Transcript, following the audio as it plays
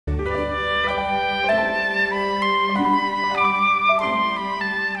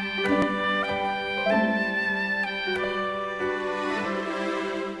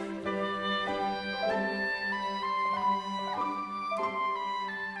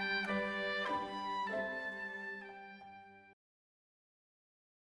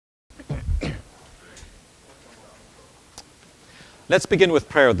Let's begin with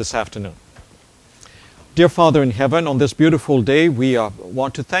prayer this afternoon. Dear Father in heaven, on this beautiful day, we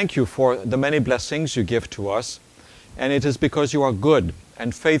want to thank you for the many blessings you give to us. And it is because you are good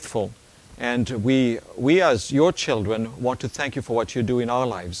and faithful. And we as your children want to thank you for what you do in our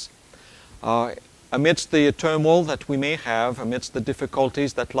lives. Amidst the turmoil that we may have, amidst the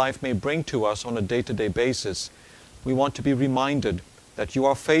difficulties that life may bring to us on a day-to-day basis, we want to be reminded that you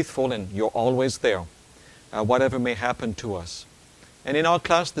are faithful and you're always there, whatever may happen to us. And in our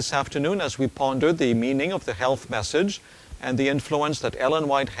class this afternoon, as we ponder the meaning of the health message and the influence that Ellen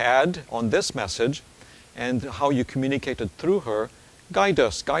White had on this message and how you communicated through her, guide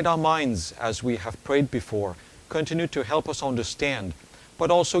us, guide our minds as we have prayed before. Continue to help us understand,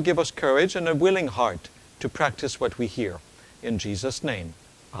 but also give us courage and a willing heart to practice what we hear. In Jesus' name,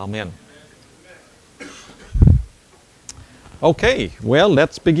 amen. Okay, well,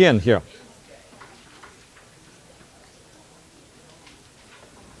 let's begin here.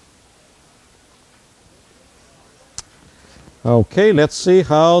 Okay, let's see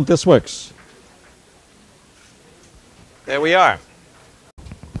how this works. There we are.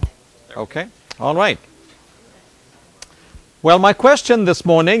 Okay, all right. Well, my question this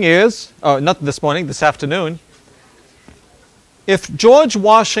morning is, not this morning, this afternoon. If George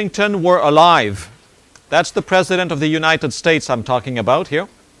Washington were alive, that's the President of the United States I'm talking about here.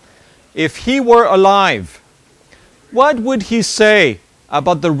 If he were alive, what would he say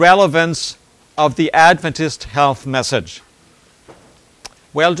about the relevance of the Adventist health message?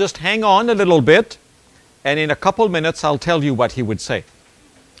 Well, just hang on a little bit, and in a couple minutes I'll tell you what he would say,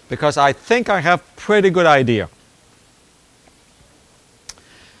 because I think I have a pretty good idea.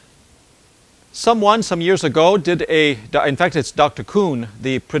 Someone, some years ago, in fact it's Dr. Kuhn,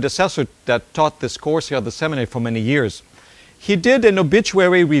 the predecessor that taught this course here at the seminary for many years. He did an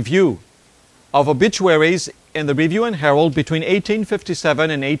obituary review of obituaries in the Review and Herald between 1857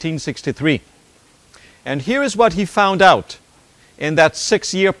 and 1863. And here is what he found out in that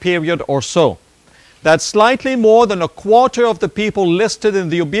 6-year period or so. That slightly more than a quarter of the people listed in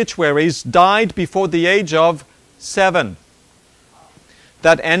the obituaries died before the age of 7.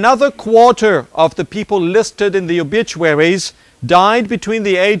 That another quarter of the people listed in the obituaries died between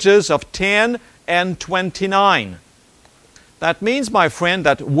the ages of 10 and 29. That means, my friend,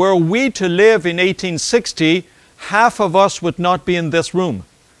 that were we to live in 1860, half of us would not be in this room.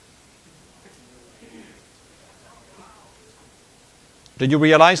 Did you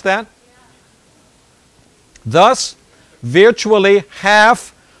realize that? Thus, virtually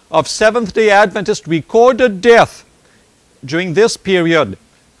half of Seventh-day Adventist recorded death during this period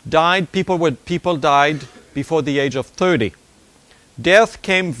people died before the age of 30. Death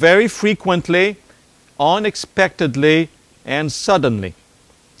came very frequently, unexpectedly, and suddenly.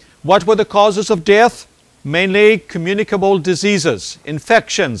 What were the causes of death? Mainly communicable diseases,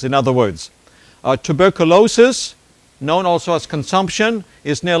 infections, in other words. Tuberculosis, known also as consumption,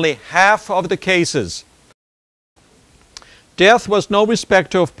 is nearly half of the cases. Death was no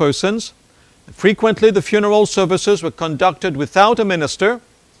respecter of persons. Frequently, the funeral services were conducted without a minister,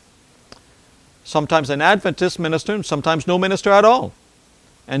 sometimes an Adventist minister, and sometimes no minister at all.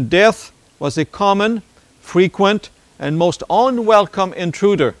 And death was a common, frequent, and most unwelcome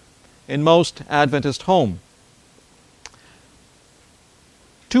intruder in most Adventist homes.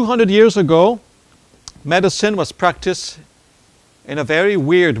 200 years ago, medicine was practiced in a very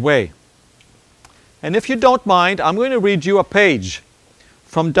weird way. And if you don't mind, I'm going to read you a page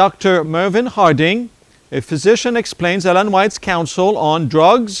from Dr. Mervyn Harding, a physician explains Ellen White's counsel on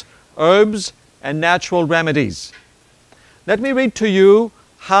drugs, herbs, and natural remedies. Let me read to you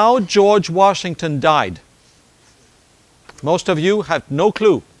how George Washington died. Most of you have no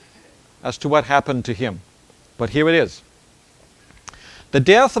clue as to what happened to him, but here it is. The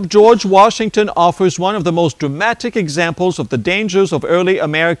death of George Washington offers one of the most dramatic examples of the dangers of early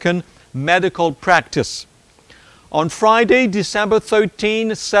American medical practice. On Friday, December 13,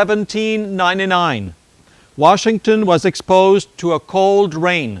 1799, Washington was exposed to a cold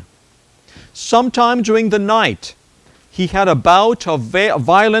rain. Sometime during the night, he had a bout of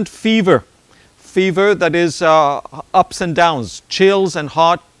violent fever that is ups and downs, chills and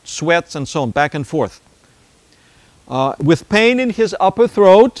hot sweats and so on, back and forth. With pain in his upper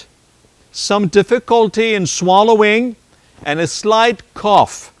throat, some difficulty in swallowing, and a slight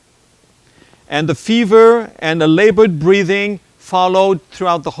cough. And the fever and the labored breathing followed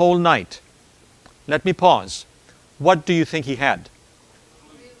throughout the whole night. Let me pause. What do you think he had?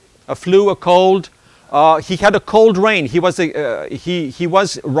 A flu, a cold? He had a cold rain. He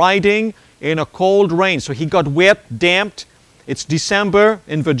was riding in a cold rain, so he got wet, damped. It's December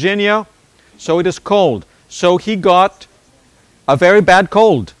in Virginia, so it is cold. So he got a very bad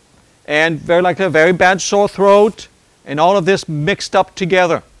cold and a very bad sore throat, and all of this mixed up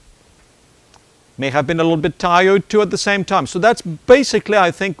together. May have been a little bit tired too at the same time. So that's basically,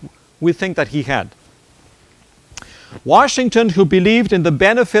 we think that he had. Washington, who believed in the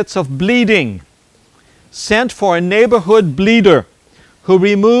benefits of bleeding, sent for a neighborhood bleeder who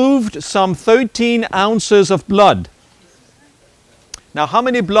removed some 13 ounces of blood. Now, how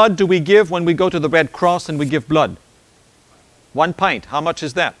many blood do we give when we go to the Red Cross and we give blood? 1 pint. How much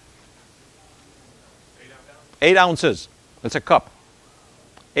is that? 8 ounces. It's a cup.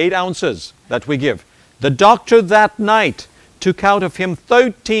 8 ounces that we give. The doctor that night took out of him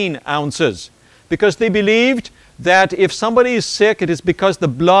 13 ounces because they believed that if somebody is sick, it is because the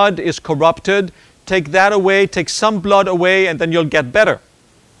blood is corrupted. Take that away, take some blood away, and then you'll get better.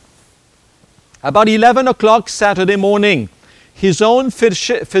 About 11 o'clock Saturday morning, his own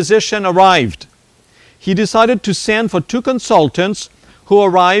physician arrived. He decided to send for 2 consultants who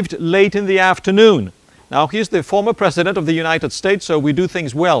arrived late in the afternoon. Now, he's the former president of the United States, so we do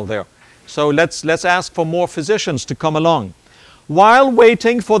things well there. So let's ask for more physicians to come along. While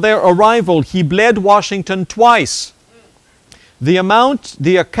waiting for their arrival, he bled Washington twice. The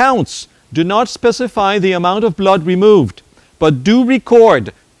accounts do not specify the amount of blood removed, but do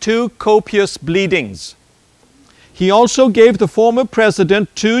record 2 copious bleedings. He also gave the former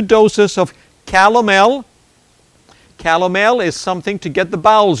president 2 doses of calomel. Calomel is something to get the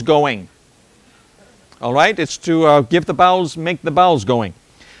bowels going. All right, it's to make the bowels going.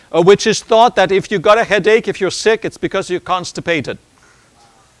 Which is thought that if you've got a headache, if you're sick, it's because you're constipated.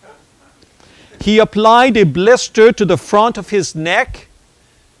 He applied a blister to the front of his neck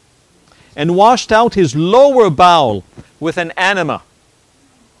and washed out his lower bowel with an enema.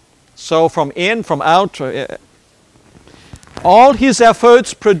 So from in, from out. All his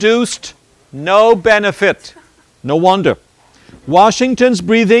efforts produced no benefit. No wonder. Washington's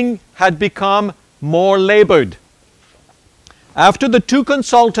breathing had become more labored. After the 2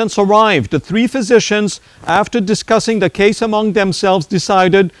 consultants arrived, the 3 physicians, after discussing the case among themselves,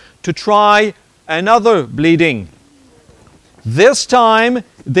 decided to try another bleeding. This time,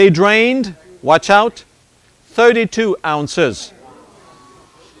 they drained, watch out, 32 ounces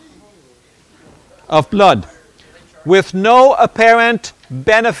of blood with no apparent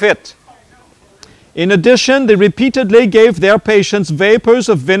benefit. In addition, they repeatedly gave their patients vapors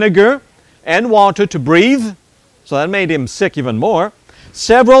of vinegar and water to breathe. So that made him sick even more.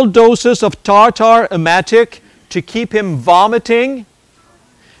 Several doses of tartar emetic to keep him vomiting.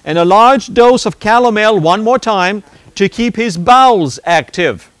 And a large dose of calomel, one more time, to keep his bowels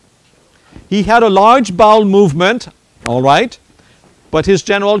active. He had a large bowel movement, all right, but his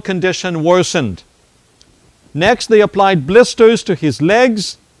general condition worsened. Next, they applied blisters to his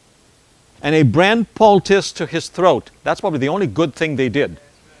legs and a Bren poultice to his throat. That's probably the only good thing they did,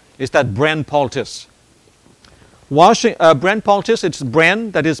 is that Bren poultice. Bren poultice, it's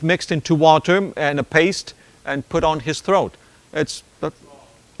Bren that is mixed into water and a paste and put on his throat.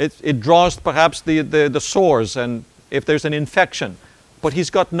 It draws perhaps the sores and if there's an infection, but he's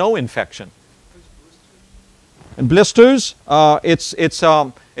got no infection. And blisters, it's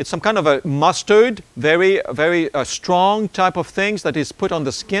some kind of a mustard, very strong type of things that is put on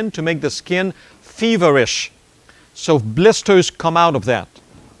the skin to make the skin feverish. So blisters come out of that.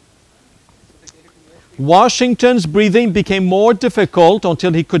 Washington's breathing became more difficult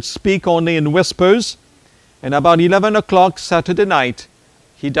until he could speak only in whispers, and about 11 o'clock Saturday night,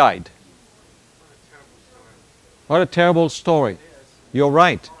 he died. What a terrible story. You're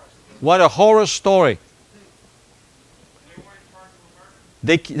right. What a horror story.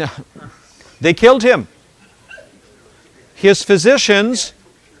 They killed him. His physicians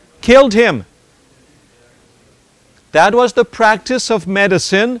killed him. That was the practice of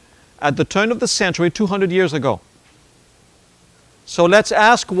medicine at the turn of the century 200 years ago. So let's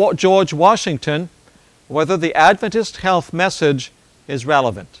ask George Washington whether the Adventist health message is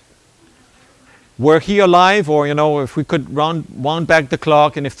relevant. Were he alive, or if we could round back the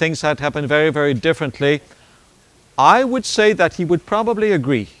clock and if things had happened very, very differently, I would say that he would probably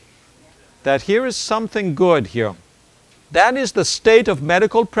agree that here is something good here. That is the state of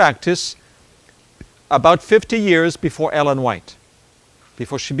medical practice about 50 years before Ellen White,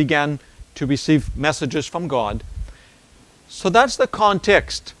 before she began to receive messages from God. So that's the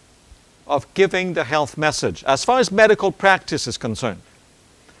context of giving the health message as far as medical practice is concerned.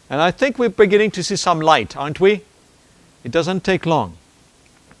 And I think we're beginning to see some light, aren't we? It doesn't take long.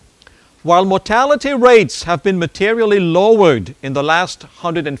 While mortality rates have been materially lowered in the last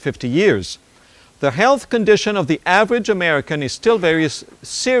 150 years, the health condition of the average American is still very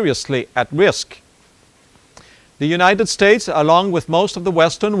seriously at risk. The United States, along with most of the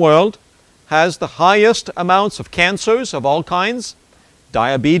Western world, has the highest amounts of cancers of all kinds,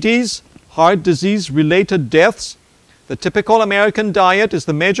 diabetes, heart disease-related deaths. The typical American diet is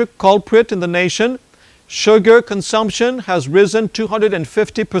the major culprit in the nation. Sugar consumption has risen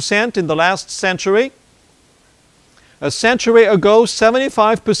 250% in the last century. A century ago,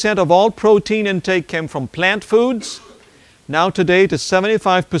 75% of all protein intake came from plant foods. Now today it is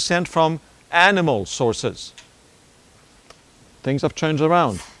 75% from animal sources. Things have changed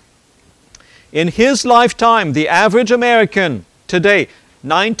around. In his lifetime, the average American today,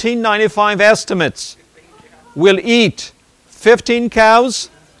 1995 estimates, will eat 15 cows,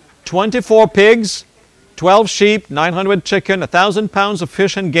 24 pigs, 12 sheep, 900 chicken, 1,000 pounds of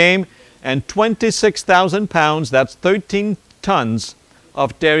fish and game, and 26,000 pounds, that's 13 tons,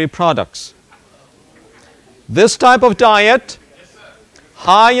 of dairy products. This type of diet,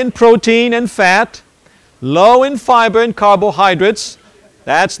 high in protein and fat, low in fiber and carbohydrates,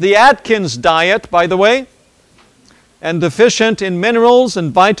 that's the Atkins diet, by the way, and deficient in minerals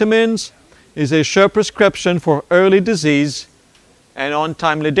and vitamins, is a sure prescription for early disease and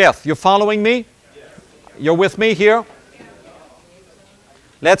untimely death. You're following me? You're with me here?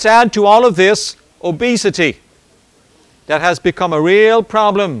 Let's add to all of this obesity that has become a real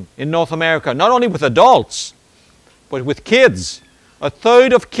problem in North America, not only with adults, but with kids. A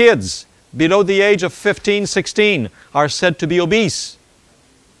third of kids below the age of 15, 16 are said to be obese.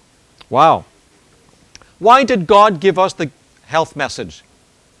 Wow. Why did God give us the health message?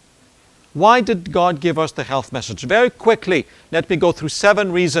 Why did God give us the health message? Very quickly, let me go through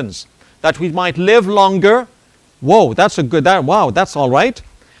 7 reasons. That we might live longer. Whoa, that's a good, wow, that's all right.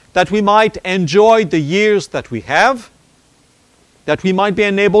 That we might enjoy the years that we have. That we might be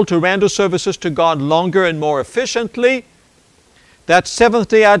enabled to render services to God longer and more efficiently. That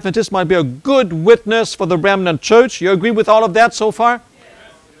Seventh-day Adventists might be a good witness for the remnant church. You agree with all of that so far?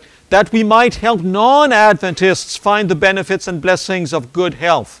 That we might help non-Adventists find the benefits and blessings of good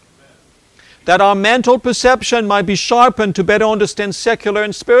health. That our mental perception might be sharpened to better understand secular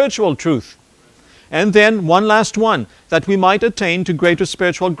and spiritual truth. And then, one last one, that we might attain to greater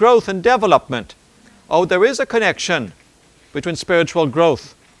spiritual growth and development. Oh, there is a connection between spiritual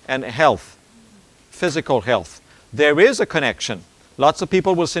growth and health, physical health. There is a connection. Lots of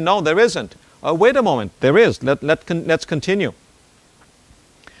people will say, no, there isn't. Oh, wait a moment, there is. Let's continue.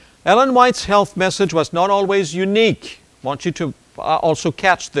 Ellen White's health message was not always unique. I want you to also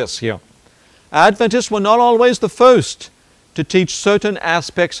catch this here. Adventists were not always the first to teach certain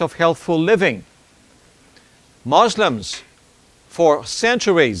aspects of healthful living. Muslims, for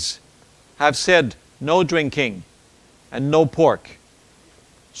centuries, have said no drinking and no pork.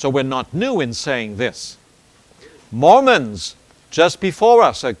 So we're not new in saying this. Mormons, just before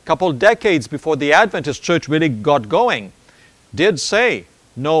us, a couple decades before the Adventist church really got going, did say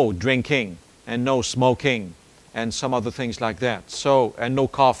no drinking and no smoking and some other things like that. So, and no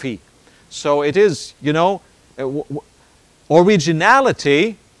coffee. So it is, you know,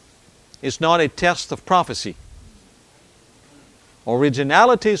 originality is not a test of prophecy.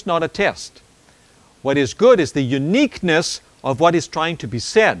 Originality is not a test. What is good is the uniqueness of what is trying to be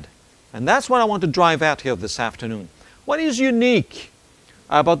said. And that's what I want to drive at here this afternoon. What is unique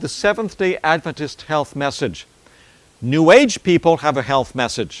about the Seventh-day Adventist health message? New Age people have a health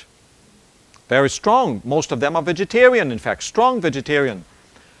message. Very strong. Most of them are vegetarian, in fact, strong vegetarian.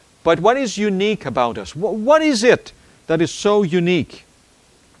 But what is unique about us? What is it that is so unique?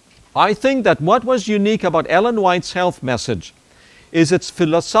 I think that what was unique about Ellen White's health message is its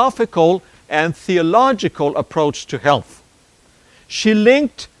philosophical and theological approach to health. She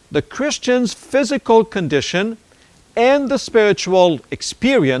linked the Christian's physical condition and the spiritual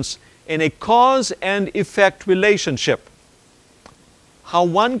experience in a cause and effect relationship. How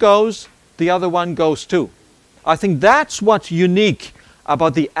one goes, the other one goes too. I think that's what's unique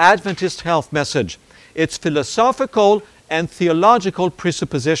about the Adventist health message. Its philosophical and theological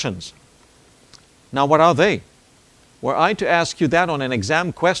presuppositions. Now, what are they? Were I to ask you that on an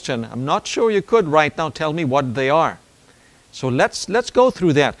exam question, I'm not sure you could right now tell me what they are. So let's go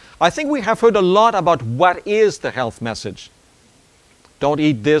through that. I think we have heard a lot about what is the health message. Don't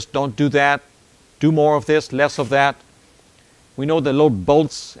eat this, don't do that, do more of this, less of that. We know the little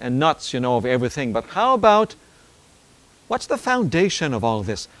bolts and nuts, you know, of everything. But how about, what's the foundation of all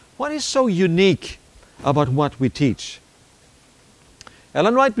this? What is so unique about what we teach?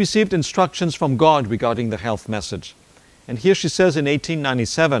 Ellen White received instructions from God regarding the health message. And here she says in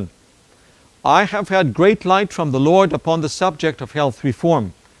 1897, I have had great light from the Lord upon the subject of health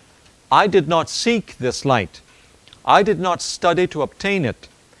reform. I did not seek this light. I did not study to obtain it.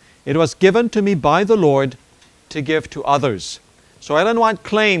 It was given to me by the Lord, to give to others. So Ellen White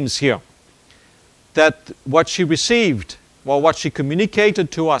claims here that what she received, or what she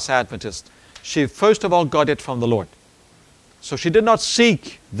communicated to us Adventists, she first of all got it from the Lord. So she did not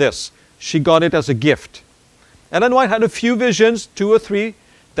seek this. She got it as a gift. Ellen White had a few visions, 2 or 3,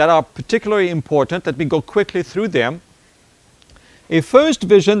 that are particularly important. Let me go quickly through them. A first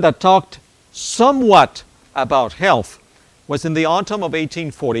vision that talked somewhat about health was in the autumn of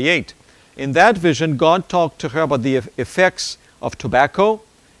 1848. In that vision, God talked to her about the effects of tobacco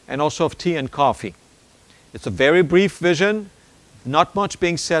and also of tea and coffee. It's a very brief vision, not much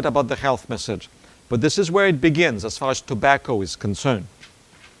being said about the health message. But this is where it begins as far as tobacco is concerned.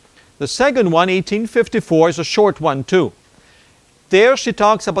 The second one, 1854, is a short one too. There she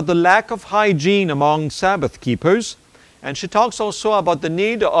talks about the lack of hygiene among Sabbath keepers, and she talks also about the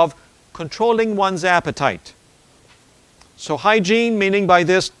need of controlling one's appetite. So hygiene, meaning by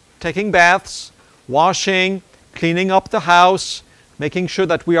this, taking baths, washing, cleaning up the house, making sure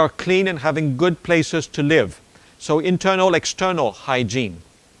that we are clean and having good places to live. So internal, external hygiene.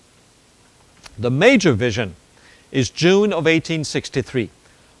 The major vision is June of 1863.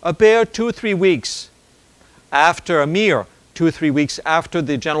 A mere 2 or 3 weeks after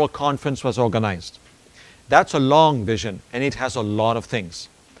the General Conference was organized. That's a long vision, and it has a lot of things.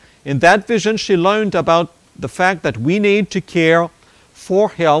 In that vision, she learned about the fact that we need to care for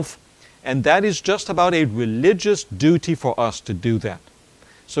health, and that is just about a religious duty for us to do that.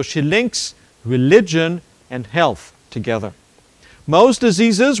 So she links religion and health together. Most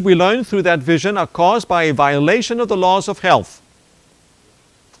diseases, we learn through that vision, are caused by a violation of the laws of health.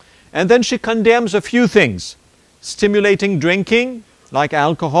 And then she condemns a few things: stimulating drinking, like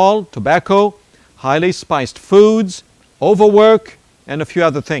alcohol, tobacco, highly spiced foods, overwork, and a few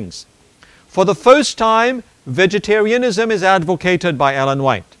other things. For the first time, vegetarianism is advocated by Ellen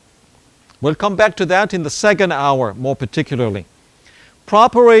White. We'll come back to that in the second hour more particularly.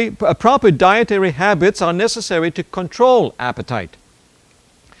 Proper dietary habits are necessary to control appetite.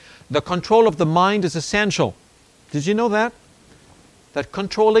 The control of the mind is essential. Did you know that? That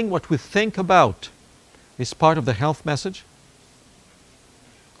controlling what we think about is part of the health message?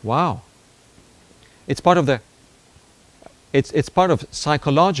 Wow. It's part of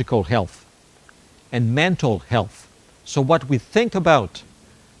psychological health and mental health. So what we think about,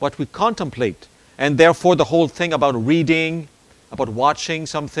 what we contemplate, and therefore the whole thing about reading, about watching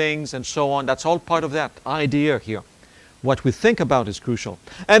some things and so on, that's all part of that idea here. What we think about is crucial.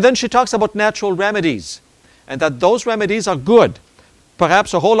 And then she talks about natural remedies, and that those remedies are good.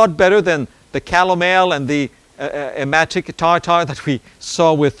 Perhaps a whole lot better than the calomel and the emetic tartar that we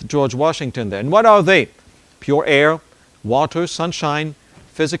saw with George Washington there. And what are they? Pure air, water, sunshine,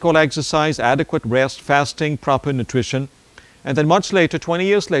 physical exercise, adequate rest, fasting, proper nutrition. And then much later, 20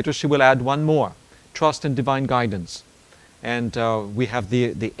 years later, she will add one more: trust in divine guidance. And we have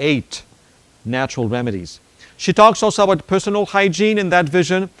the 8 natural remedies. She talks also about personal hygiene in that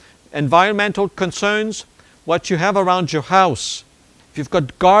vision, environmental concerns, what you have around your house. If you've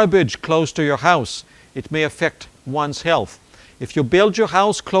got garbage close to your house, it may affect one's health. If you build your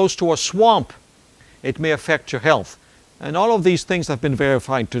house close to a swamp, it may affect your health. And all of these things have been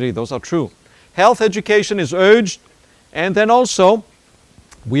verified today. Those are true. Health education is urged. And then also,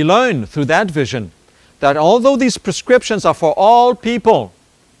 we learn through that vision that although these prescriptions are for all people,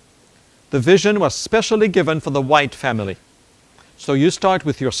 the vision was specially given for the White family. So you start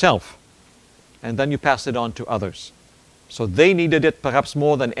with yourself, and then you pass it on to others. So they needed it perhaps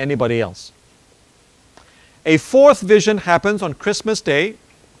more than anybody else. A fourth vision happens on Christmas Day,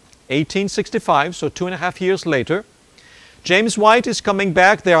 1865, so 2.5 years later. James White is coming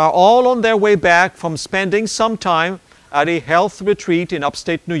back. They are all on their way back from spending some time at a health retreat in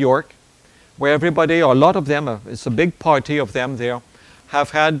upstate New York, where everybody, or a lot of them, it's a big party of them there,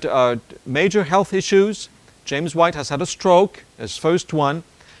 have had major health issues. James White has had a stroke, his first one,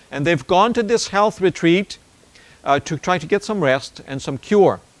 and they've gone to this health retreat to try to get some rest and some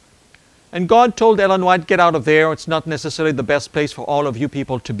cure. And God told Ellen White, get out of there. It's not necessarily the best place for all of you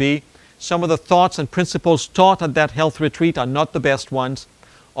people to be. Some of the thoughts and principles taught at that health retreat are not the best ones.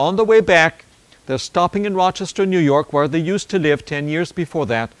 On the way back, they're stopping in Rochester, New York, where they used to live 10 years before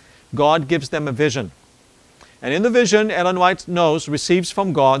that. God gives them a vision. And in the vision, Ellen White receives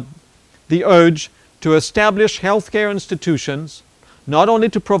from God the urge to establish healthcare institutions, not only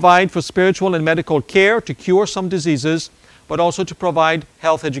to provide for spiritual and medical care to cure some diseases, but also to provide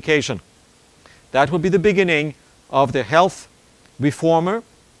health education. That will be the beginning of the health reformer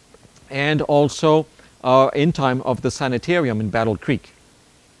and also in time of the sanitarium in Battle Creek.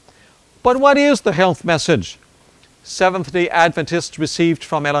 But what is the health message Seventh-day Adventists received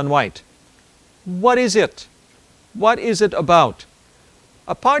from Ellen White? What is it? What is it about?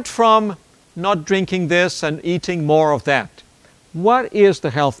 Apart from not drinking this and eating more of that, what is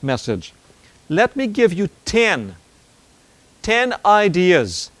the health message? Let me give you 10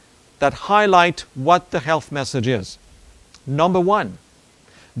 ideas that highlight what the health message is. Number one,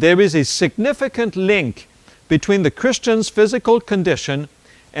 there is a significant link between the Christian's physical condition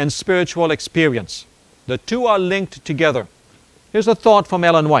and spiritual experience. The two are linked together. Here's a thought from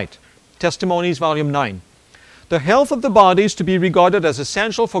Ellen White, Testimonies, Volume 9. The health of the body is to be regarded as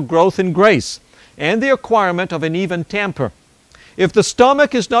essential for growth in grace and the acquirement of an even temper. If the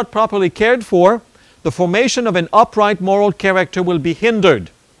stomach is not properly cared for, the formation of an upright moral character will be hindered.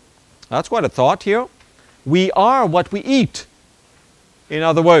 That's quite a thought here. We are what we eat. In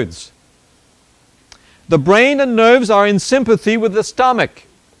other words, the brain and nerves are in sympathy with the stomach.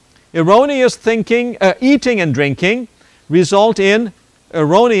 Erroneous thinking, eating and drinking result in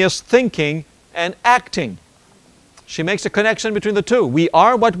erroneous thinking and acting. She makes a connection between the two. We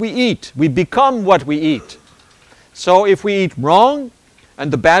are what we eat. We become what we eat. So if we eat wrong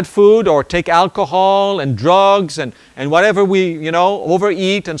and the bad food, or take alcohol and drugs and whatever we,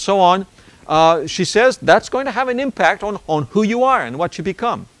 overeat and so on, she says that's going to have an impact on who you are and what you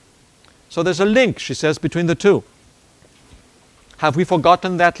become. So there's a link, she says, between the two. Have we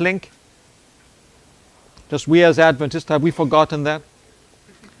forgotten that link? Just we as Adventists, have we forgotten that?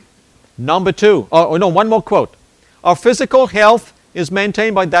 Number two, one more quote. Our physical health is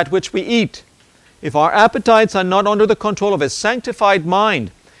maintained by that which we eat. If our appetites are not under the control of a sanctified mind,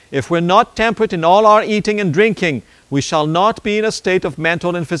 if we're not temperate in all our eating and drinking, we shall not be in a state of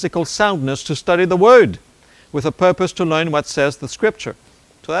mental and physical soundness to study the Word with a purpose to learn what says the Scripture.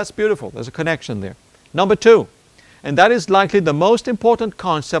 So that's beautiful. There's a connection there. Number two, and that is likely the most important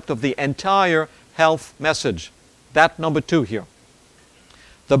concept of the entire health message. That number two here.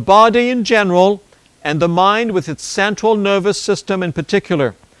 The body in general and the mind with its central nervous system in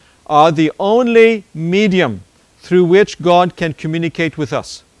particular are the only medium through which God can communicate with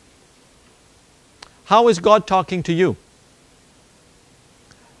us. How is God talking to you?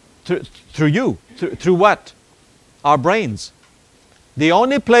 Through you. Through what? Our brains. The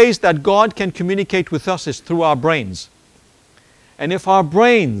only place that God can communicate with us is through our brains. And if our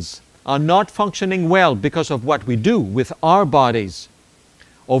brains are not functioning well because of what we do with our bodies,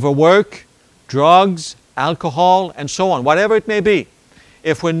 overwork, drugs, alcohol, and so on, whatever it may be,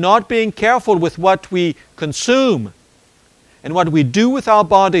 if we're not being careful with what we consume and what we do with our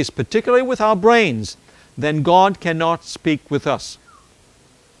bodies, particularly with our brains, then God cannot speak with us.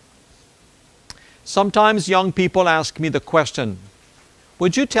 Sometimes young people ask me the question,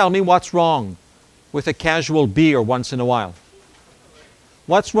 would you tell me what's wrong with a casual beer once in a while?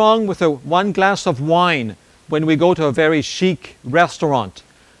 What's wrong with one glass of wine when we go to a very chic restaurant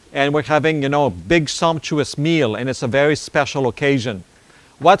and we're having, a big sumptuous meal and it's a very special occasion?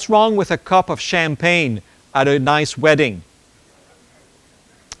 What's wrong with a cup of champagne at a nice wedding?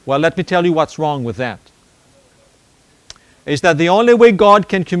 Well, let me tell you what's wrong with that. Is that the only way God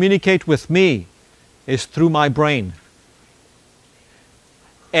can communicate with me is through my brain.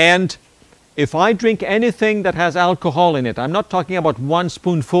 And if I drink anything that has alcohol in it, I'm not talking about 1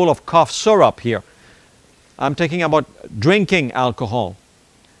 spoonful of cough syrup here. I'm talking about drinking alcohol.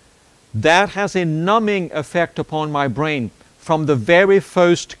 That has a numbing effect upon my brain from the very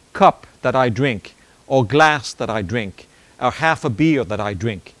first cup that I drink, or glass that I drink, or half a beer that I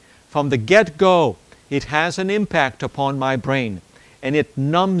drink. From the get-go, it has an impact upon my brain, and it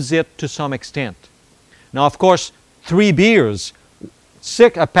numbs it to some extent. Now, of course, 3 beers,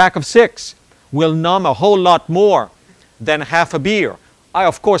 a pack of 6, will numb a whole lot more than half a beer.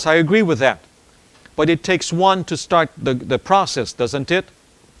 Of course, I agree with that. But it takes one to start the process, doesn't it?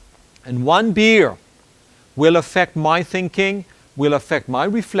 And 1 beer will affect my thinking, will affect my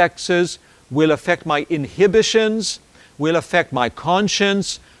reflexes, will affect my inhibitions, will affect my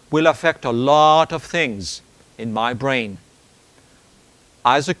conscience, will affect a lot of things in my brain.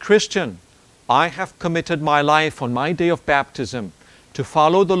 As a Christian, I have committed my life on my day of baptism to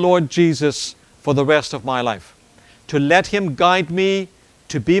follow the Lord Jesus for the rest of my life, to let Him guide me,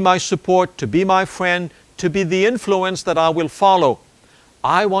 to be my support, to be my friend, to be the influence that I will follow.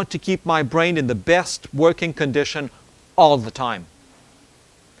 I want to keep my brain in the best working condition all the time.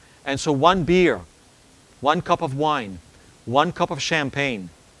 And so 1 beer, 1 cup of wine, 1 cup of champagne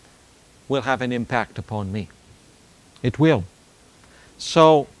will have an impact upon me. It will.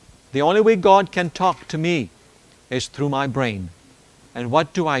 So the only way God can talk to me is through my brain. And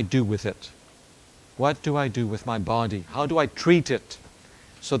what do I do with it? What do I do with my body? How do I treat it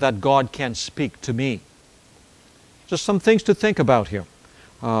so that God can speak to me? Just some things to think about here.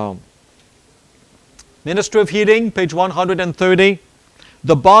 Ministry of Healing, page 130.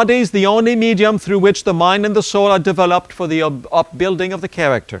 The body is the only medium through which the mind and the soul are developed for the upbuilding of the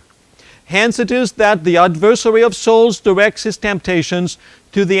character. Hence it is that the adversary of souls directs his temptations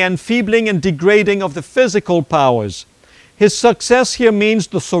to the enfeebling and degrading of the physical powers. His success here means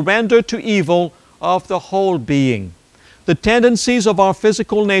the surrender to evil of the whole being. The tendencies of our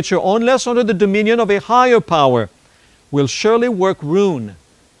physical nature, unless under the dominion of a higher power, will surely work ruin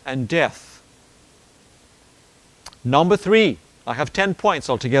and death. Number 3. I have 10 points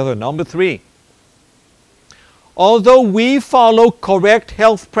altogether. Number 3. Although we follow correct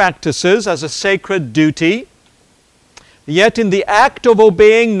health practices as a sacred duty, yet in the act of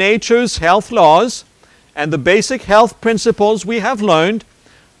obeying nature's health laws and the basic health principles we have learned,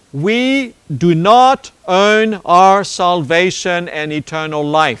 we do not earn our salvation and eternal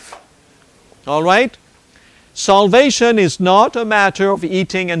life. All right? Salvation is not a matter of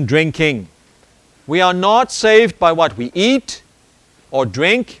eating and drinking. We are not saved by what we eat or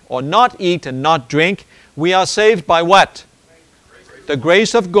drink, or not eat and not drink. We are saved by what? The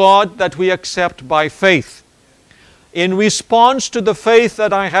grace of God that we accept by faith. In response to the faith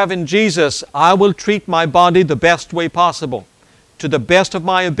that I have in Jesus, I will treat my body the best way possible. To the best of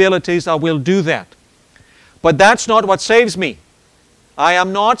my abilities, I will do that. But that's not what saves me. I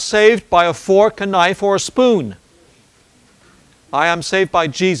am not saved by a fork, a knife, or a spoon. I am saved by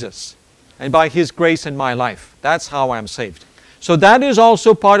Jesus and by His grace in my life. That's how I am saved. So that is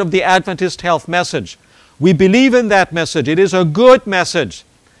also part of the Adventist health message. We believe in that message. It is a good message,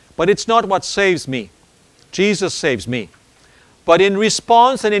 but it's not what saves me. Jesus saves me. But in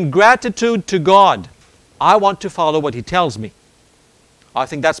response and in gratitude to God, I want to follow what He tells me. I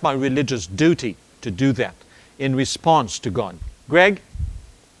think that's my religious duty to do that in response to God. Greg?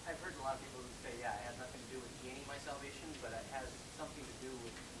 I've heard a lot of people who say, yeah, it has nothing to do with gaining my salvation, but it has something to do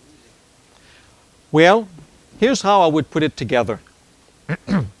with losing. Well, here's how I would put it together.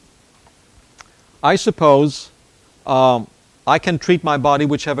 I suppose I can treat my body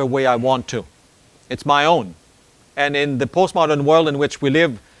whichever way I want to. It's my own. And in the postmodern world in which we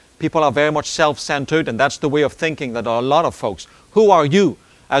live, people are very much self-centered, and that's the way of thinking that are a lot of folks. Who are you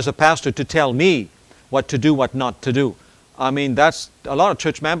as a pastor to tell me what to do, what not to do? I mean, that's a lot of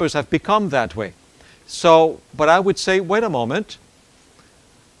church members have become that way. So, but I would say, wait a moment.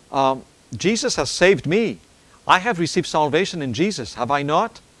 Jesus has saved me. I have received salvation in Jesus, have I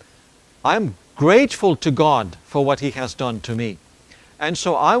not? I am grateful to God for what He has done to me. And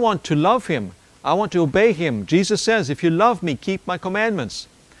so I want to love Him. I want to obey Him. Jesus says, if you love me, keep my commandments.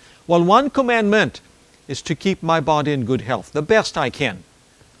 Well, one commandment is to keep my body in good health, the best I can.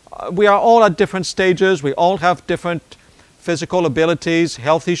 We are all at different stages. We all have different physical abilities,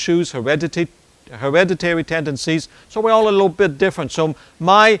 health issues, hereditary tendencies. So we're all a little bit different. So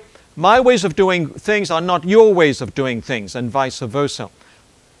my ways of doing things are not your ways of doing things, and vice versa.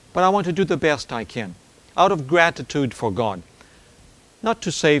 But I want to do the best I can, out of gratitude for God. Not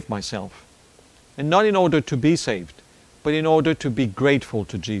to save myself, and not in order to be saved, but in order to be grateful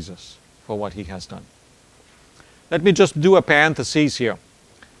to Jesus for what He has done. Let me just do a parenthesis here.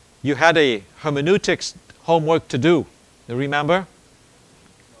 You had a hermeneutics homework to do. You remember?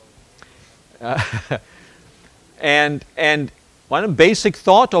 And one basic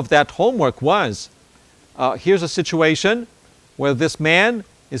thought of that homework was, here's a situation where this man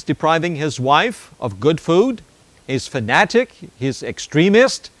is depriving his wife of good food, he's fanatic, he's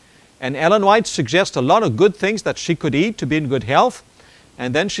extremist, and Ellen White suggests a lot of good things that she could eat to be in good health.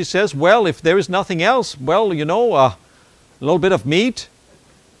 And then she says, well, if there is nothing else, well, you know, a little bit of meat,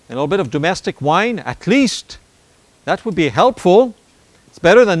 and a little bit of domestic wine, at least, that would be helpful. It's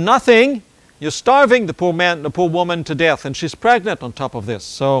better than nothing. You're starving the poor man, the poor woman to death, and she's pregnant on top of this.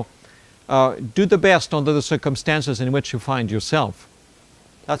 So do the best under the circumstances in which you find yourself.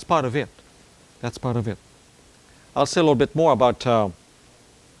 That's part of it. That's part of it. I'll say a little bit more about that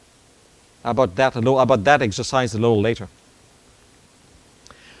exercise a little later.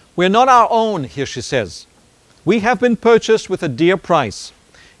 We're not our own, here she says. We have been purchased with a dear price,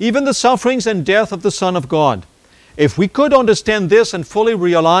 even the sufferings and death of the Son of God. If we could understand this and fully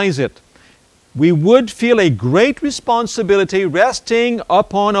realize it, we would feel a great responsibility resting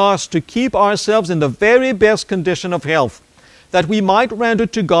upon us to keep ourselves in the very best condition of health, that we might render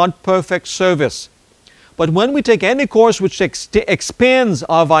to God perfect service. But when we take any course which expands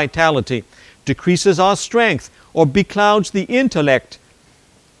our vitality, decreases our strength, or beclouds the intellect,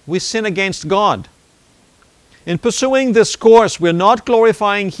 we sin against God. In pursuing this course, we're not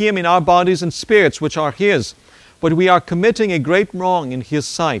glorifying Him in our bodies and spirits, which are His, but we are committing a great wrong in His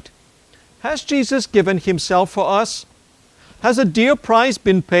sight. Has Jesus given Himself for us? Has a dear price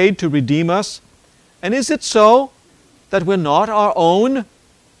been paid to redeem us? And is it so that we're not our own?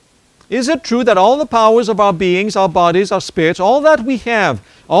 Is it true that all the powers of our beings, our bodies, our spirits, all that we have,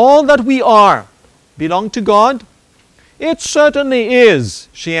 all that we are, belong to God? It certainly is,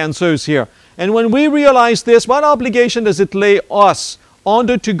 she answers here. And when we realize this, what obligation does it lay us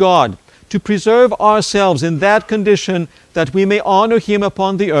under to God to preserve ourselves in that condition that we may honor Him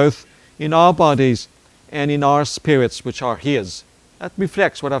upon the earth in our bodies and in our spirits, which are His? That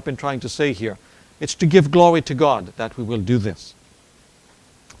reflects what I've been trying to say here. It's to give glory to God that we will do this.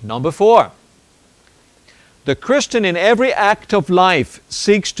 Number 4, the Christian in every act of life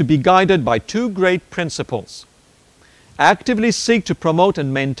seeks to be guided by 2 great principles. Actively seek to promote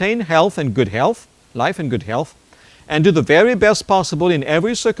and maintain health and good health, life and good health, and do the very best possible in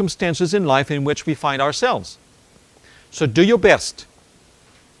every circumstances in life in which we find ourselves. So do your best.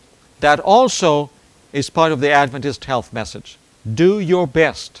 That also is part of the Adventist health message. Do your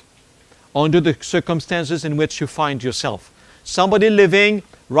best under the circumstances in which you find yourself. Somebody living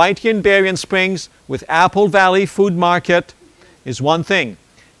right here in Berrien Springs with Apple Valley Food Market is one thing.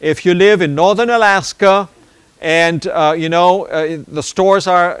 If you live in northern Alaska and the stores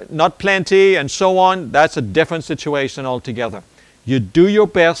are not plenty and so on, that's a different situation altogether. You do your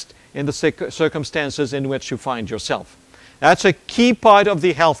best in the circumstances in which you find yourself. That's a key part of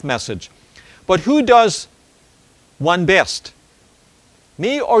the health message. But who does one best?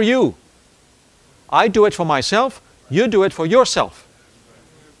 Me or you? I do it for myself. You do it for yourself.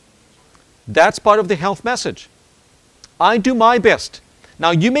 That's part of the health message. I do my best.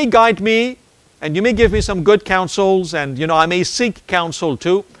 Now you may guide me and you may give me some good counsels and I may seek counsel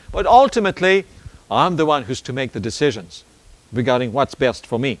too, but ultimately I'm the one who's to make the decisions regarding what's best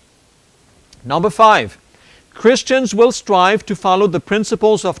for me. Number 5, Christians will strive to follow the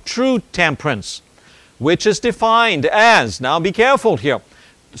principles of true temperance, which is defined as, now be careful here,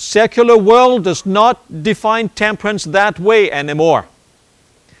 the secular world does not define temperance that way anymore.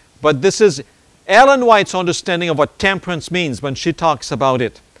 But this is Ellen White's understanding of what temperance means when she talks about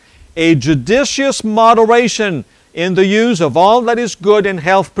it. A judicious moderation in the use of all that is good and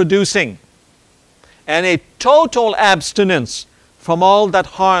health-producing, and a total abstinence from all that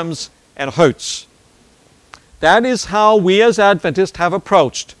harms and hurts. That is how we as Adventists have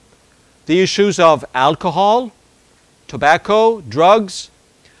approached the issues of alcohol, tobacco, drugs,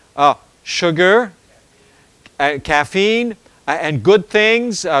 sugar, caffeine, and good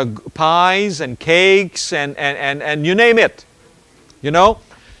things, pies and cakes and you name it.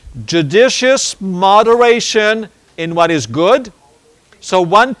 Judicious moderation in what is good. So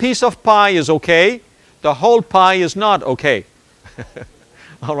one piece of pie is okay. The whole pie is not okay.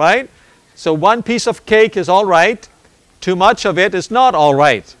 All right? So one piece of cake is all right. Too much of it is not all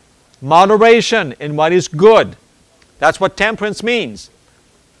right. Moderation in what is good. That's what temperance means.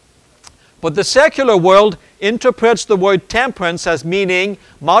 But the secular world interprets the word temperance as meaning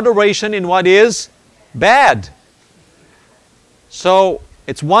moderation in what is bad. So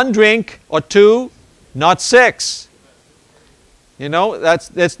it's 1 drink or 2, not 6.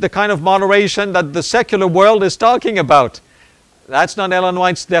 That's the kind of moderation that the secular world is talking about. That's not Ellen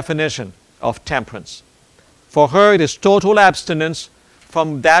White's definition of temperance. For her, it is total abstinence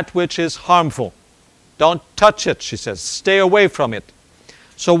from that which is harmful. Don't touch it, she says. Stay away from it.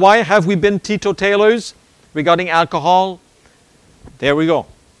 So why have we been teetotalers regarding alcohol? There we go.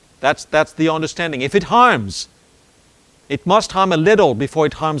 That's the understanding. If it harms, it must harm a little before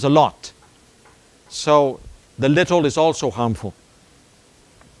it harms a lot. So the little is also harmful.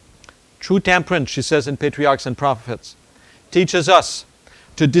 True temperance, she says in Patriarchs and Prophets, teaches us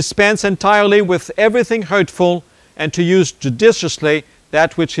to dispense entirely with everything hurtful and to use judiciously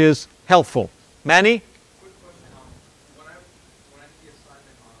that which is healthful. Manny? Quick question. When I see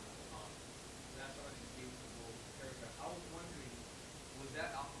assignment on that's on the beautiful paragraph, I was wondering, was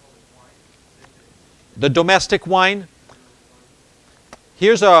that alcoholic wine? The domestic wine?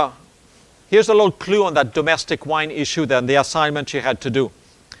 Here's a little clue on that domestic wine issue then, the assignment she had to do.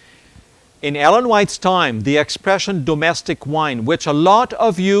 In Ellen White's time, the expression domestic wine, which a lot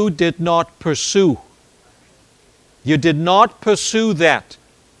of you did not pursue. You did not pursue that.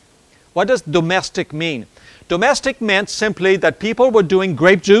 What does domestic mean? Domestic meant simply that people were doing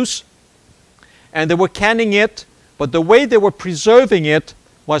grape juice and they were canning it, but the way they were preserving it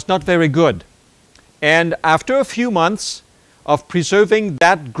was not very good. And after a few months of preserving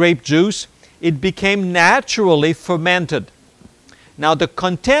that grape juice, it became naturally fermented. Now, the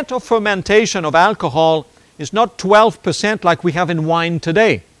content of fermentation of alcohol is not 12% like we have in wine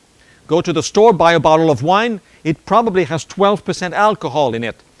today. Go to the store, buy a bottle of wine, it probably has 12% alcohol in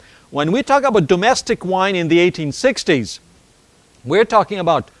it. When we talk about domestic wine in the 1860s, we're talking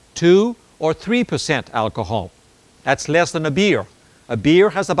about 2 or 3% alcohol. That's less than a beer. A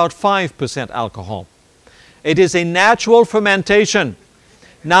beer has about 5% alcohol. It is a natural fermentation.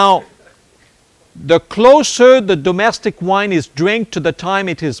 Now, the closer the domestic wine is drank to the time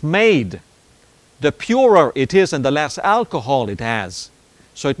it is made, the purer it is and the less alcohol it has.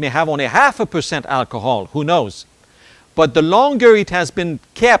 So it may have only 0.5% alcohol, who knows? But the longer it has been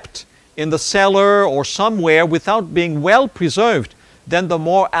kept in the cellar or somewhere without being well preserved, then the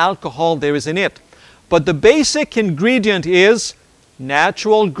more alcohol there is in it. But the basic ingredient is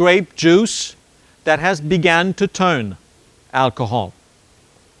natural grape juice that has begun to turn alcohol.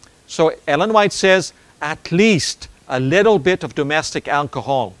 So Ellen White says at least a little bit of domestic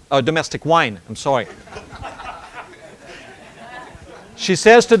alcohol, domestic wine, I'm sorry. She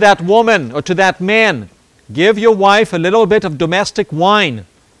says to that woman or to that man, give your wife a little bit of domestic wine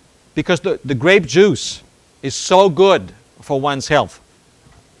because the grape juice is so good for one's health.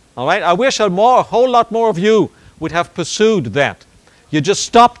 All right? I wish a whole lot more of you would have pursued that. You just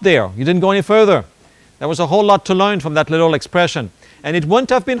stopped there. You didn't go any further. There was a whole lot to learn from that little expression. And it wouldn't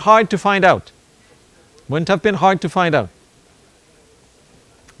have been hard to find out. Wouldn't have been hard to find out.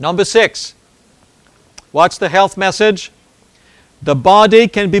 Number 6. What's the health message? The body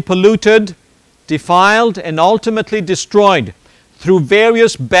can be polluted, defiled, and ultimately destroyed through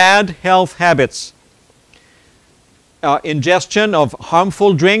various bad health habits. Ingestion of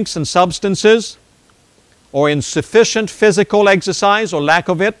harmful drinks and substances, or insufficient physical exercise or lack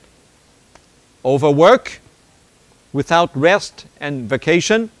of it, overwork without rest and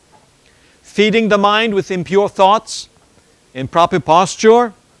vacation, feeding the mind with impure thoughts, improper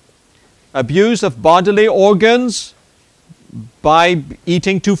posture, abuse of bodily organs by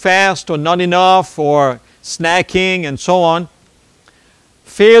eating too fast or not enough or snacking and so on,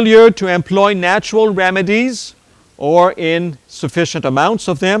 failure to employ natural remedies or in sufficient amounts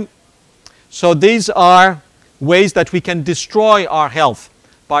of them. So these are ways that we can destroy our health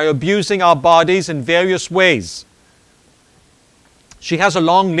by abusing our bodies in various ways. She has a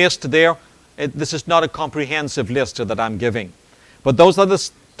long list there. This is not a comprehensive list that I'm giving. But those are the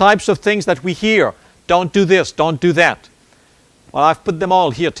types of things that we hear. Don't do this, don't do that. Well, I've put them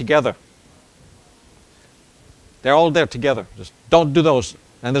all here together. They're all there together. Just don't do those.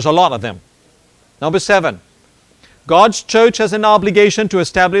 And there's a lot of them. Number 7. God's church has an obligation to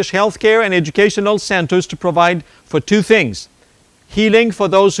establish healthcare and educational centers to provide for 2 things. Healing for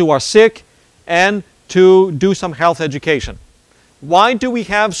those who are sick and to do some health education. Why do we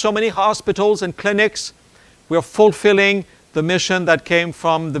have so many hospitals and clinics? We're fulfilling the mission that came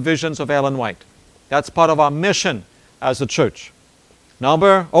from the visions of Ellen White. That's part of our mission as a church.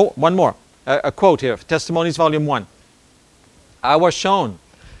 One more. A quote here, Testimonies, Volume 1. I was shown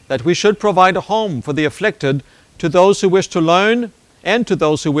that we should provide a home for the afflicted to those who wish to learn and to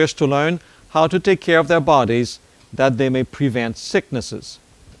those who wish to learn how to take care of their bodies that they may prevent sicknesses.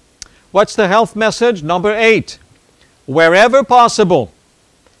 What's the health message? Number 8. Wherever possible,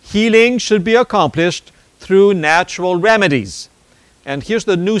 healing should be accomplished through natural remedies. And here's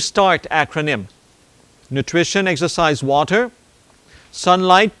the New START acronym. Nutrition, exercise, water,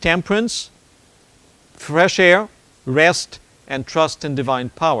 sunlight, temperance, fresh air, rest, and trust in divine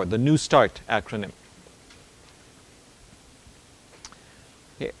power. The New START acronym.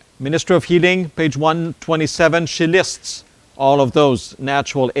 Minister of Healing, page 127, she lists all of those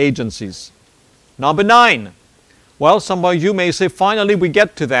natural agencies. Number 9. Well, some of you may say, finally we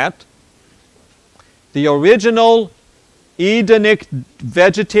get to that. The original Edenic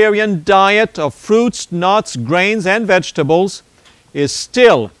vegetarian diet of fruits, nuts, grains, and vegetables is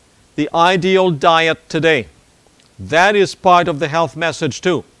still the ideal diet today. That is part of the health message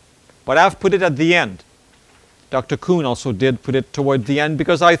too. But I've put it at the end. Dr. Kuhn also did put it toward the end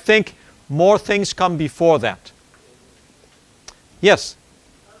because I think more things come before that. Yes?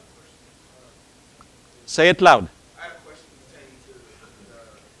 Say it loud. I have a question pertaining to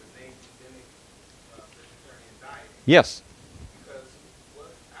the name Edenic vegetarian diet. Yes. Because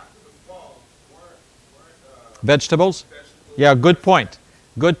after the fall, weren't Vegetables? vegetables? Yeah, good point.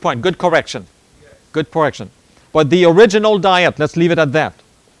 Good point. Good correction. Yes. Good correction. But the original diet, let's leave it at that,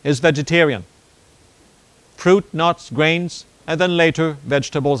 is vegetarian. Fruit, nuts, grains, and then later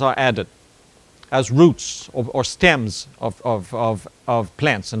vegetables are added as roots or stems of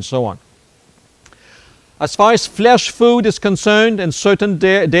plants and so on. As far as flesh food is concerned and certain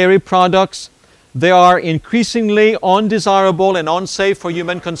dairy products, they are increasingly undesirable and unsafe for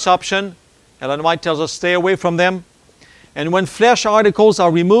human consumption. Ellen White tells us stay away from them. And when flesh articles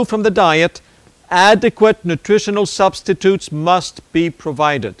are removed from the diet, adequate nutritional substitutes must be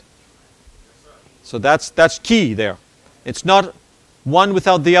provided. So that's key there. It's not one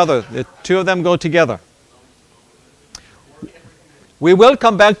without the other. The two of them go together. We will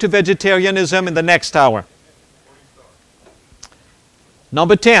come back to vegetarianism in the next hour.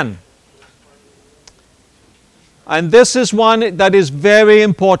 Number 10. And this is one that is very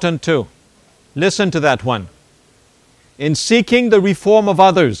important too. Listen to that one. In seeking the reform of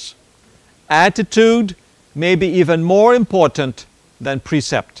others, attitude may be even more important than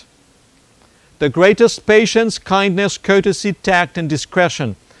precept. The greatest patience, kindness, courtesy, tact, and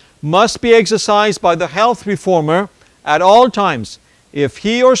discretion must be exercised by the health reformer at all times if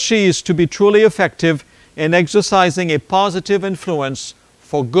he or she is to be truly effective in exercising a positive influence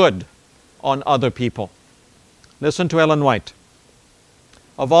for good on other people. Listen to Ellen White.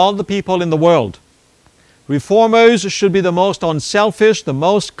 Of all the people in the world, reformers should be the most unselfish, the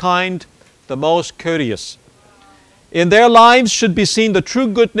most kind, the most courteous. In their lives should be seen the true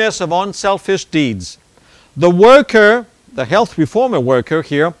goodness of unselfish deeds. The worker, the health reformer worker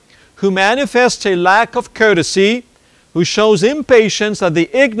here, who manifests a lack of courtesy, who shows impatience at the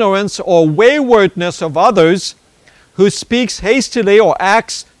ignorance or waywardness of others, who speaks hastily or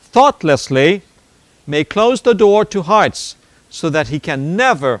acts thoughtlessly, may close the door to hearts so that he can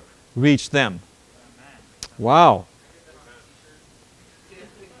never reach them. Wow.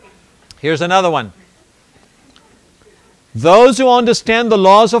 Here's another one. Those who understand the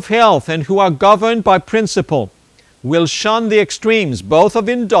laws of health and who are governed by principle will shun the extremes both of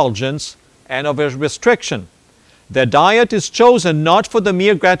indulgence and of restriction. Their diet is chosen not for the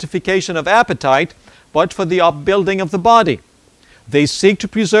mere gratification of appetite, but for the upbuilding of the body. They seek to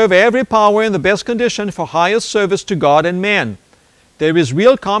preserve every power in the best condition for highest service to God and man. There is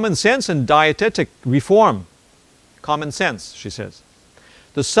real common sense in dietetic reform. Common sense, she says.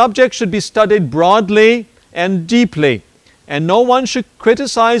 The subject should be studied broadly and deeply, and no one should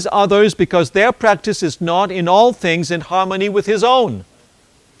criticize others because their practice is not in all things in harmony with his own.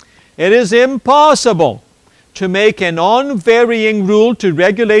 It is impossible to make an unvarying rule to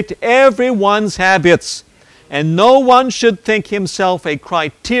regulate everyone's habits, and no one should think himself a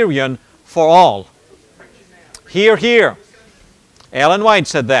criterion for all. Hear, hear. Ellen White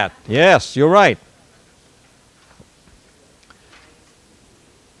said that. Yes, you're right.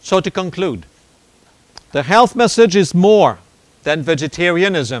 So to conclude, the health message is more than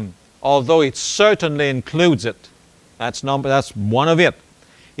vegetarianism, although it certainly includes it. That's one of it.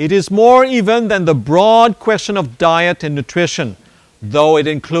 It is more even than the broad question of diet and nutrition, though it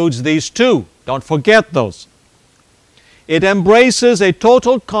includes these two. Don't forget those. It embraces a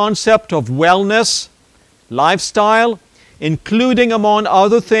total concept of wellness, lifestyle, including among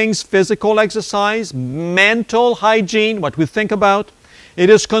other things physical exercise, mental hygiene, what we think about. It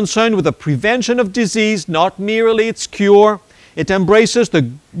is concerned with the prevention of disease, not merely its cure. It embraces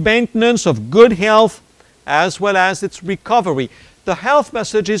the maintenance of good health as well as its recovery. The health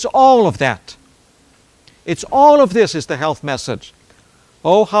message is all of that. It's all of this is the health message.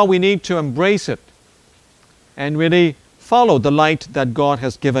 Oh, how we need to embrace it and really follow the light that God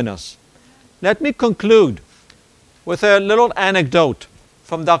has given us. Let me conclude with a little anecdote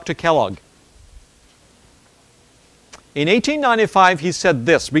from Dr. Kellogg. In 1895, he said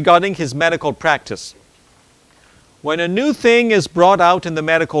this regarding his medical practice. When a new thing is brought out in the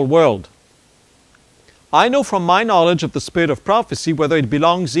medical world, I know from my knowledge of the spirit of prophecy whether it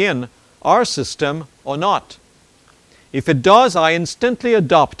belongs in our system or not. If it does, I instantly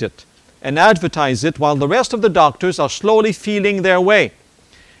adopt it and advertise it while the rest of the doctors are slowly feeling their way.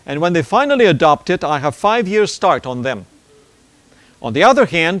 And when they finally adopt it, I have 5 years start on them. On the other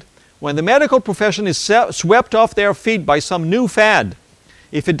hand, when the medical profession is swept off their feet by some new fad,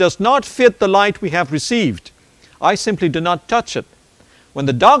 if it does not fit the light we have received, I simply do not touch it. When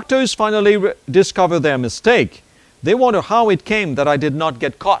the doctors finally discover their mistake, they wonder how it came that I did not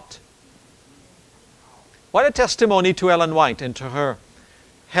get caught. What a testimony to Ellen White and to her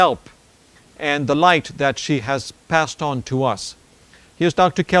help and the light that she has passed on to us. Here's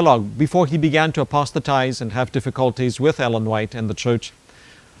Dr. Kellogg before he began to apostatize and have difficulties with Ellen White and the church.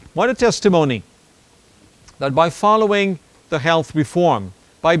 What a testimony that by following the health reform,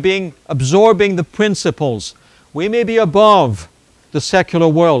 by absorbing the principles, we may be above the secular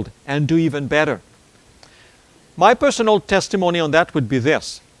world and do even better. My personal testimony on that would be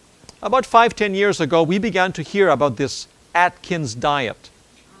this. About 5-10 years ago, we began to hear about this Atkins diet.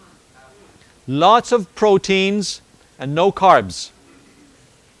 Lots of proteins and no carbs.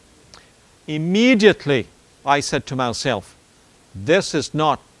 Immediately, I said to myself, this is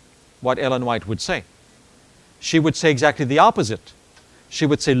not what Ellen White would say. She would say exactly the opposite. She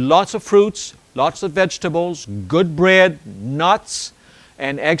would say lots of fruits, lots of vegetables, good bread, nuts,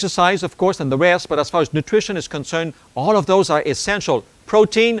 and exercise, of course, and the rest. But as far as nutrition is concerned, all of those are essential.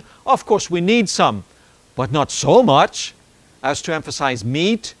 Protein, of course, we need some, but not so much as to emphasize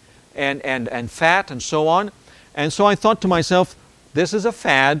meat and fat and so on. And so I thought to myself, this is a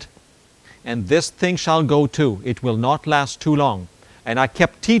fad, and this thing shall go too. It will not last too long. And I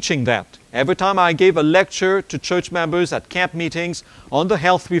kept teaching that. Every time I gave a lecture to church members at camp meetings on the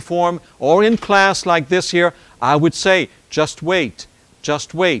health reform or in class like this here, I would say, just wait,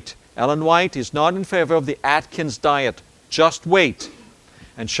 just wait. Ellen White is not in favor of the Atkins diet. Just wait.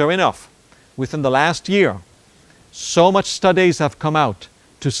 And sure enough, within the last year, so much studies have come out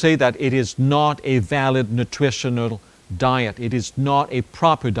to say that it is not a valid nutritional diet. It is not a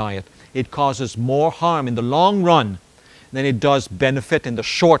proper diet. It causes more harm in the long run than it does benefit in the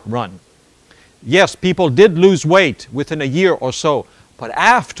short run. Yes, people did lose weight within a year or so, but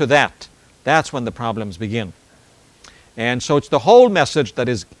after that, that's when the problems begin. And so it's the whole message that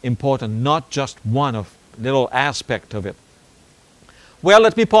is important, not just one little aspect of it. Well,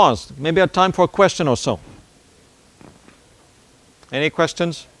 let me pause. Maybe I have time for a question or so. Any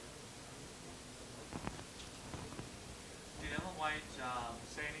questions? Did Ellen White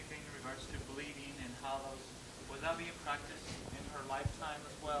say anything in regards to bleeding and how those, was that being practiced in her lifetime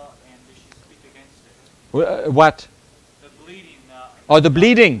as well, and did she speak against it? What? The bleeding. Oh, the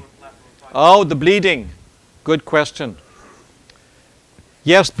bleeding. Oh, the bleeding. Good question.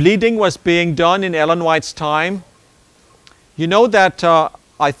 Yes, bleeding was being done in Ellen White's time. You know that,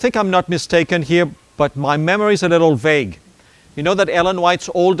 I think I'm not mistaken here, but my memory is a little vague. You know that Ellen White's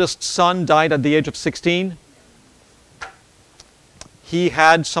oldest son died at the age of 16? He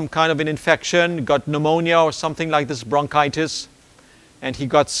had some kind of an infection, got pneumonia or something like this, bronchitis, and he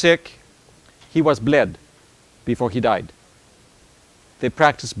got sick. He was bled before he died. They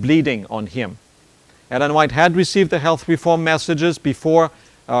practiced bleeding on him. Ellen White had received the health reform messages before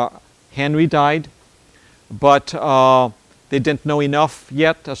Henry died, but they didn't know enough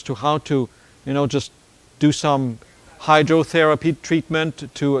yet as to how to, just do some hydrotherapy treatment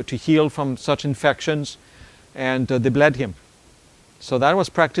to heal from such infections, and they bled him. So that was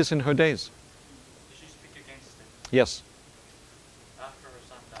practiced in her days. Did she speak against it? Yes. After her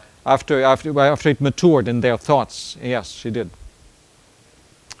son died? After it matured in their thoughts, yes, she did.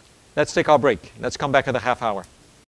 Let's take our break. Let's come back at a half hour.